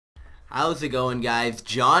How's it going, guys?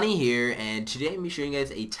 Johnny here, and today I'm going to be showing you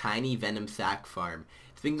guys a tiny Venom Sac farm.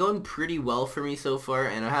 It's been going pretty well for me so far,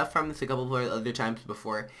 and I have farmed this a couple of other times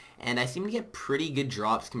before, and I seem to get pretty good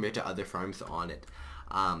drops compared to other farms on it.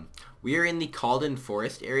 We are in the Calden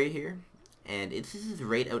Forest area here, and this is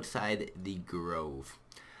right outside the Grove.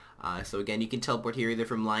 So again, you can teleport here either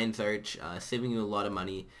from Lion's Arch, saving you a lot of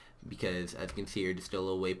money, because as you can see here, just a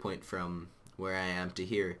little waypoint from where I am to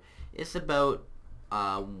here. It's about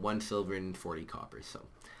 1 silver and 40 copper, so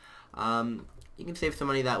you can save some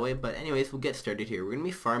money that way. But anyways, we'll get started here. We're gonna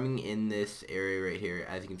be farming in this area right here.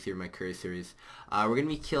 As you can see where my cursor is, we're gonna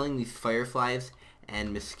be killing these fireflies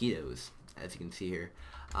and mosquitoes, as you can see here.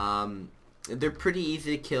 They're pretty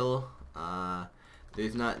easy to kill.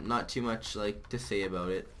 There's not too much to say about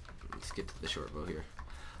it. Let's get to the short bow here.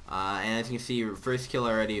 And as you can see, first kill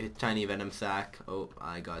already, tiny Venom Sac. Oh,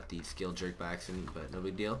 I got the skill jerk by accident, but no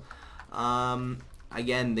big deal.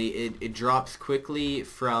 Again, it drops quickly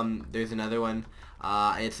from, there's another one.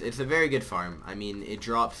 It's a very good farm. I mean, it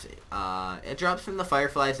drops from the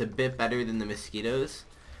fireflies a bit better than the mosquitoes,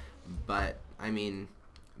 but I mean,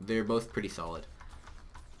 they're both pretty solid.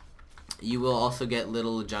 You will also get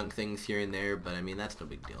little junk things here and there, but I mean, that's no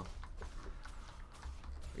big deal.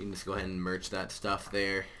 We can just go ahead and merge that stuff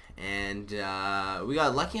there. And we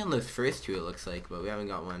got lucky on those first two, it looks like, but we haven't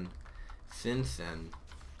got one since then.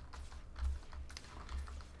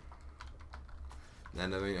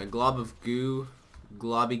 A glob of goo,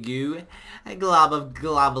 globby goo, a glob of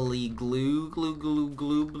globbly glue, glue, glue,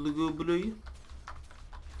 glue, glue, glue, glue.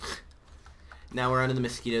 Now we're onto the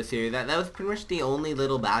mosquitoes here. That was pretty much the only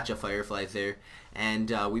little batch of fireflies there,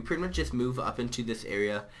 and we pretty much just move up into this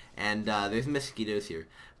area, and there's mosquitoes here.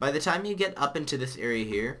 By the time you get up into this area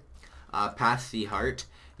here, past the heart,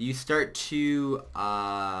 you start to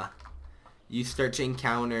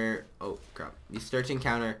encounter, oh crap, you start to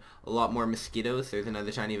encounter a lot more mosquitoes. There's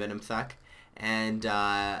another tiny Venom Sac, and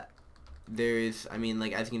there's, I mean,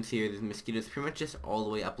 as you can see here, there's mosquitoes pretty much just all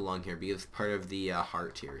the way up along here because it's part of the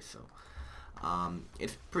heart here, so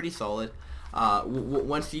it's pretty solid.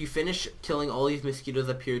 Once you finish killing all these mosquitoes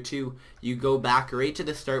up here too, you go back right to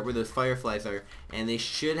the start where those fireflies are, and they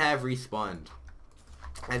should have respawned.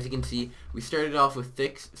 As you can see, we started off with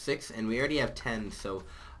 6 and we already have 10, so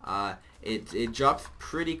it drops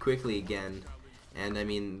pretty quickly again, and I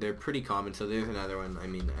mean, they're pretty common. So there's another one. I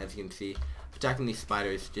mean, as you can see, attacking these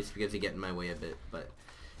spiders just because they get in my way a bit, but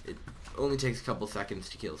it only takes a couple seconds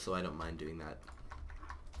to kill, so I don't mind doing that.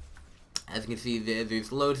 As you can see,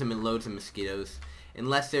 there's loads and loads of mosquitoes.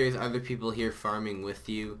 Unless there's other people here farming with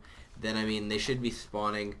you, then I mean, they should be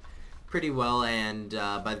spawning pretty well, and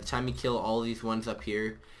by the time you kill all these ones up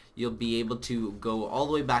here, you'll be able to go all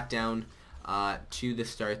the way back down to the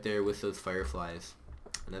start there with those fireflies.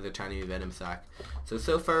 Another tiny Venom Sac.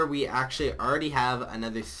 So far we actually already have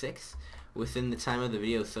another 6 within the time of the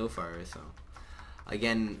video so far. So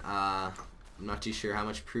again, I'm not too sure how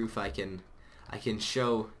much proof I can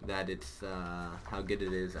show that it's how good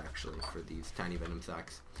it is actually for these tiny Venom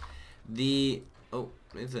Sacs. Oh,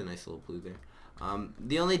 there's a nice little blue there.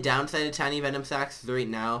 The only downside of tiny Venom Sacs right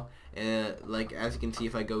now, as you can see,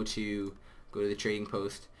 if I go to the trading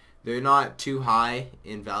post, they're not too high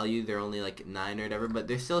in value. They're only like 9 or whatever, but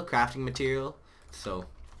they're still crafting material. So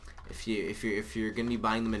if you're gonna be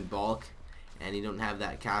buying them in bulk and you don't have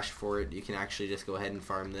that cash for it, you can actually just go ahead and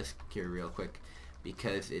farm this here real quick,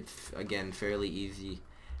 because it's again fairly easy.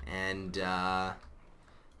 And yeah,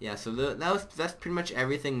 so that's pretty much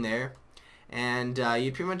everything there. And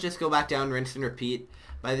you pretty much just go back down, rinse and repeat.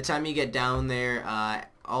 By the time you get down there,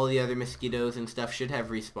 all the other mosquitoes and stuff should have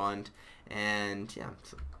respawned. And yeah,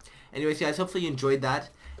 so anyways, guys, hopefully you enjoyed that.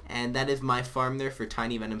 And that is my farm there for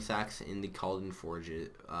tiny Venom Sacs in the Calden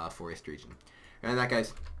Forest region. And that,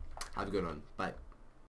 guys, have a good one. Bye.